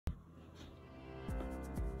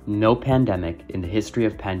No pandemic in the history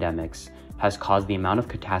of pandemics has caused the amount of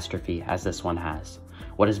catastrophe as this one has.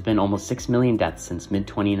 What has been almost 6 million deaths since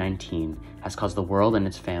mid-2019 has caused the world and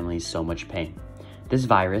its families so much pain. This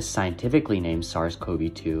virus, scientifically named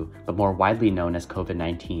SARS-CoV-2, but more widely known as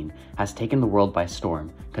COVID-19, has taken the world by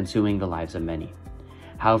storm, consuming the lives of many.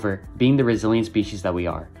 However, being the resilient species that we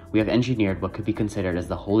are, we have engineered what could be considered as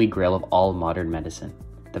the holy grail of all modern medicine,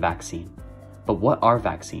 the vaccine. But what are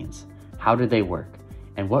vaccines? How do they work?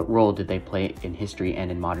 And what role did they play in history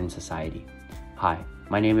and in modern society? Hi,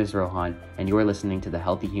 my name is Rohan, and you are listening to the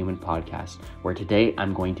Healthy Human Podcast, where today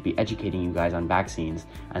I'm going to be educating you guys on vaccines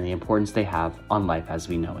and the importance they have on life as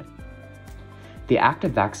we know it. The act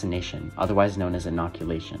of vaccination, otherwise known as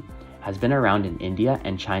inoculation, has been around in India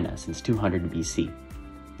and China since 200 BC.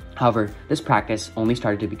 However, this practice only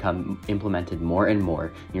started to become implemented more and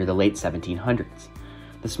more near the late 1700s.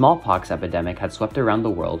 The smallpox epidemic had swept around the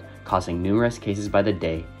world, causing numerous cases by the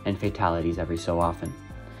day and fatalities every so often.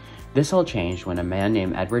 This all changed when a man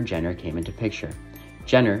named Edward Jenner came into picture.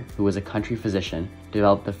 Jenner, who was a country physician,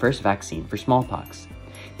 developed the first vaccine for smallpox.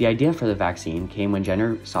 The idea for the vaccine came when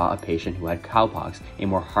Jenner saw a patient who had cowpox, a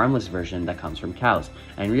more harmless version that comes from cows,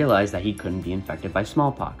 and realized that he couldn't be infected by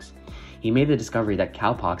smallpox. He made the discovery that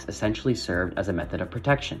cowpox essentially served as a method of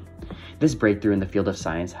protection. This breakthrough in the field of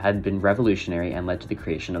science had been revolutionary and led to the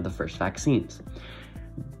creation of the first vaccines.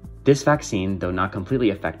 This vaccine, though not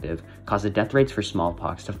completely effective, caused the death rates for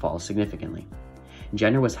smallpox to fall significantly.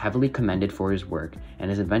 Jenner was heavily commended for his work,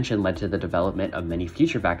 and his invention led to the development of many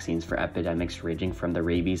future vaccines for epidemics ranging from the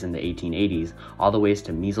rabies in the 1880s all the way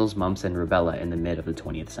to measles, mumps, and rubella in the mid of the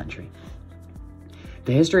 20th century.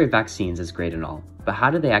 The history of vaccines is great and all, but how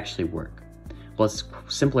do they actually work? Well, it's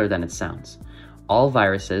simpler than it sounds. All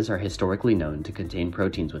viruses are historically known to contain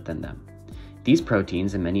proteins within them. These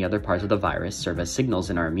proteins and many other parts of the virus serve as signals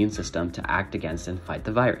in our immune system to act against and fight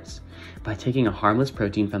the virus. By taking a harmless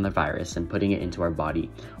protein from the virus and putting it into our body,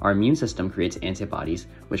 our immune system creates antibodies,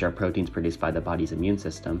 which are proteins produced by the body's immune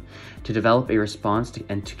system, to develop a response to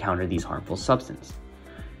counter these harmful substances.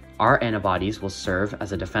 Our antibodies will serve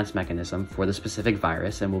as a defense mechanism for the specific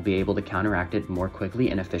virus and will be able to counteract it more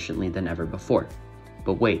quickly and efficiently than ever before.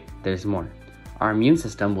 But wait, there's more. Our immune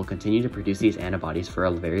system will continue to produce these antibodies for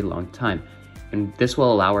a very long time, and this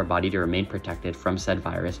will allow our body to remain protected from said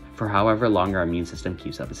virus for however long our immune system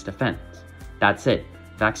keeps up its defense. That's it.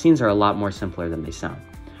 Vaccines are a lot more simpler than they sound.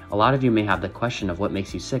 A lot of you may have the question of what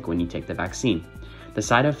makes you sick when you take the vaccine. The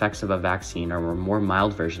side effects of a vaccine are a more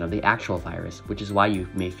mild version of the actual virus, which is why you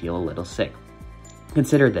may feel a little sick.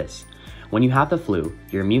 Consider this. When you have the flu,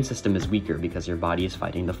 your immune system is weaker because your body is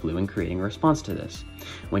fighting the flu and creating a response to this.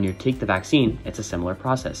 When you take the vaccine, it's a similar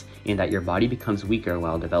process, in that your body becomes weaker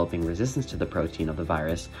while developing resistance to the protein of the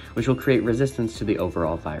virus, which will create resistance to the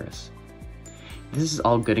overall virus. This is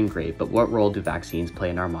all good and great, but what role do vaccines play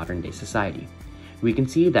in our modern day society? We can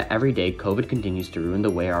see that every day COVID continues to ruin the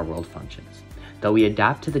way our world functions. Though we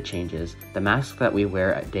adapt to the changes, the masks that we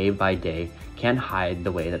wear day by day can't hide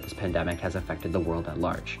the way that this pandemic has affected the world at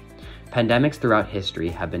large. Pandemics throughout history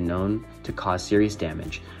have been known to cause serious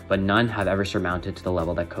damage, but none have ever surmounted to the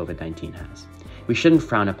level that COVID-19 has. We shouldn't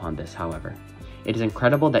frown upon this, however. It is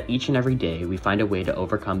incredible that each and every day we find a way to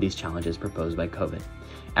overcome these challenges proposed by COVID.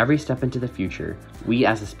 Every step into the future, we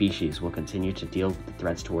as a species will continue to deal with the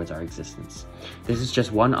threats towards our existence. This is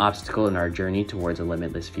just one obstacle in our journey towards a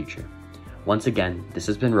limitless future. Once again, this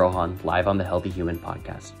has been Rohan, live on the Healthy Human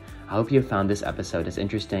Podcast. I hope you have found this episode as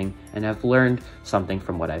interesting and have learned something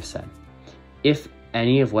from what I've said. If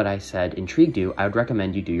any of what I said intrigued you, I would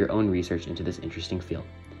recommend you do your own research into this interesting field.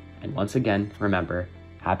 And once again, remember,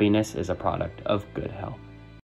 happiness is a product of good health.